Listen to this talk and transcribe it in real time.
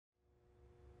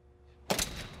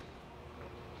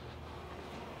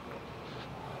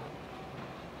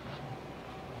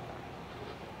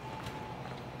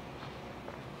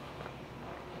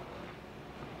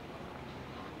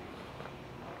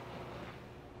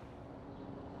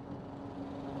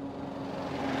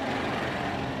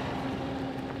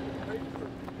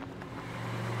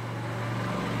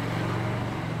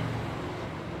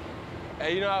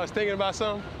Hey, you know, I was thinking about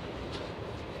something.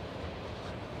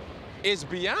 Is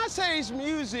Beyonce's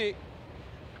music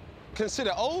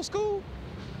considered old school?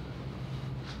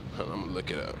 I'm gonna look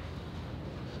it up.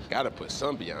 Gotta put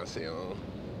some Beyonce on.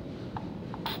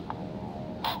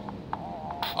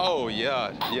 Oh,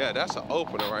 yeah, that's an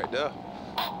opener right there. Turn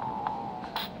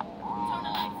the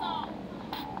lights on.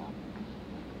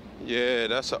 Yeah,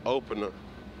 that's an opener.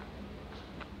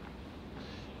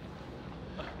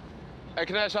 Hey,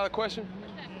 can I ask y'all a question?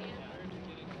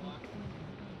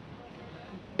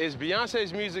 Is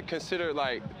Beyonce's music considered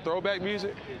like throwback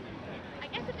music? I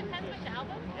guess it depends which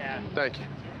album. Yeah. Thank you.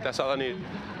 That's all I need.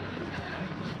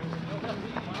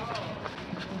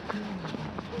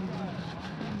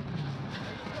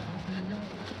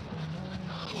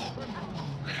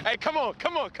 Hey, come on,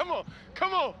 come on, come on,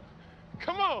 come on,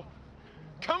 come on,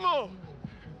 come on,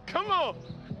 come on,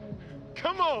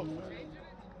 come on.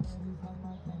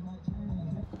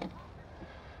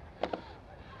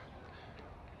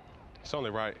 It's only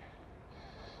right.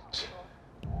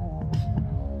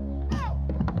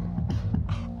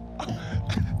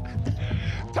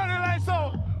 Turn the lights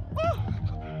on.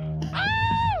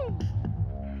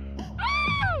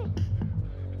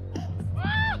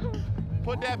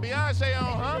 Put that Beyonce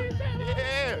on, huh?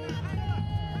 Yeah.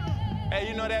 Hey,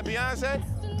 you know that Beyonce?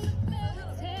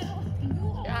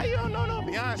 Yeah, you don't know no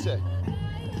Beyonce.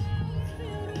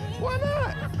 Why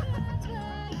not?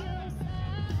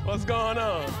 What's going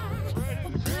on?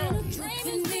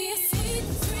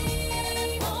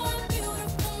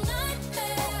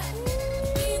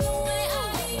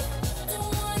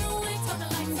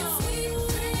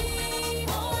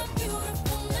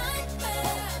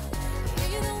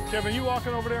 Kevin, you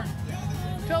walking over there?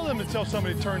 Tell them to tell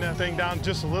somebody to turn that thing down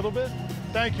just a little bit.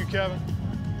 Thank you, Kevin.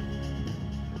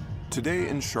 Today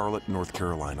in Charlotte, North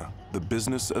Carolina, the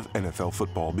business of NFL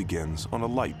football begins on a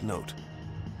light note.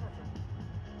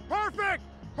 Perfect!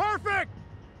 Perfect!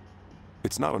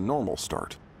 It's not a normal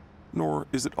start, nor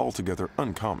is it altogether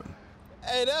uncommon.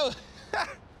 Hey, that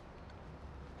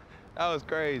was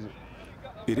crazy.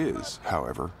 It is,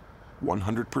 however,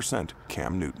 100%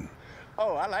 Cam Newton.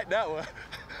 Oh, I like that one.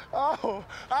 Oh,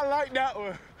 I like that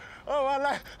one. Oh, I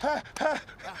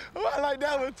like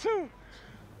that one too.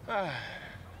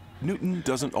 Newton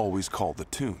doesn't always call the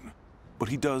tune, but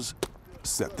he does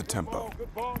set the tempo.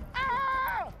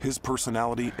 His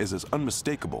personality is as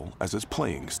unmistakable as his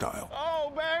playing style.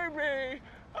 Oh, baby.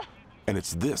 And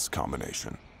it's this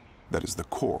combination that is the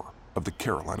core of the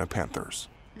Carolina Panthers.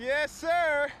 Yes,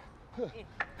 sir.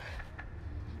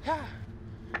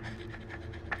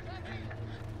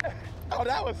 Oh,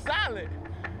 that was solid.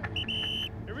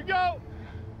 Here we go.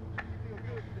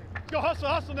 Let's go, hustle,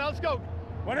 hustle now. Let's go.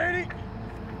 180.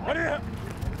 180.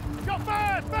 Let's go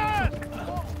fast, fast.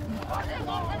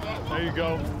 There you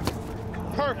go.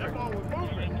 Perfect.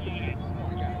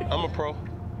 I'm a pro.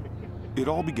 It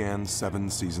all began 7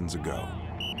 seasons ago,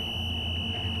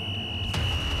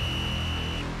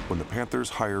 when the Panthers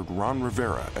hired Ron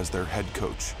Rivera as their head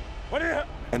coach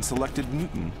and selected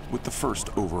Newton with the first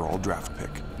overall draft pick.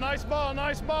 Nice ball,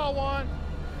 Juan.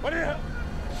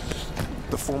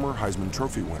 The former Heisman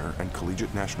Trophy winner and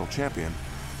collegiate national champion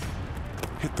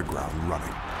hit the ground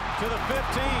running. To the 15,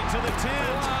 to the 10,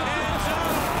 end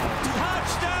zone,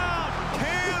 touchdown,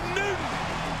 Cam Newton.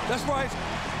 That's right,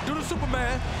 do the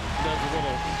Superman. Does a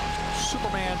little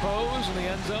Superman pose in the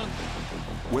end zone.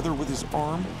 Whether with his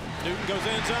arm, Newton goes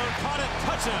end zone, caught it,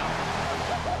 touchdown.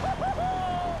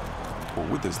 or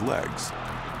with his legs,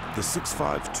 the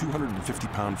 6'5",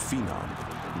 250-pound phenom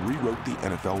rewrote the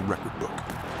NFL record book.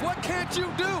 What can't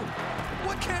you do?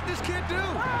 What can't this kid do?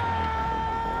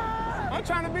 I'm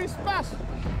trying to be special.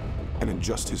 And in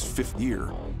just his 5th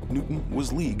year, Newton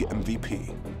was league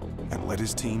MVP and led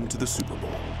his team to the Super Bowl.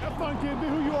 Have fun, kid. Be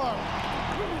who you are.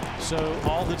 So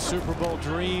all the Super Bowl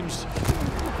dreams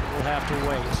will have to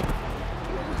wait.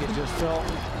 It just felt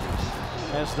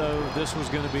as though this was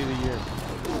going to be the year.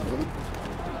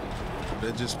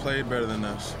 They just played better than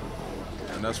us,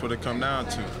 and that's what it come down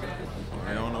to.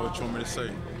 I don't know what you want me to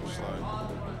say. It's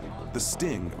like... The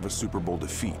sting of a Super Bowl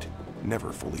defeat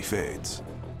never fully fades,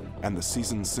 and the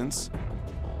seasons since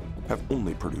have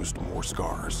only produced more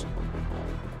scars.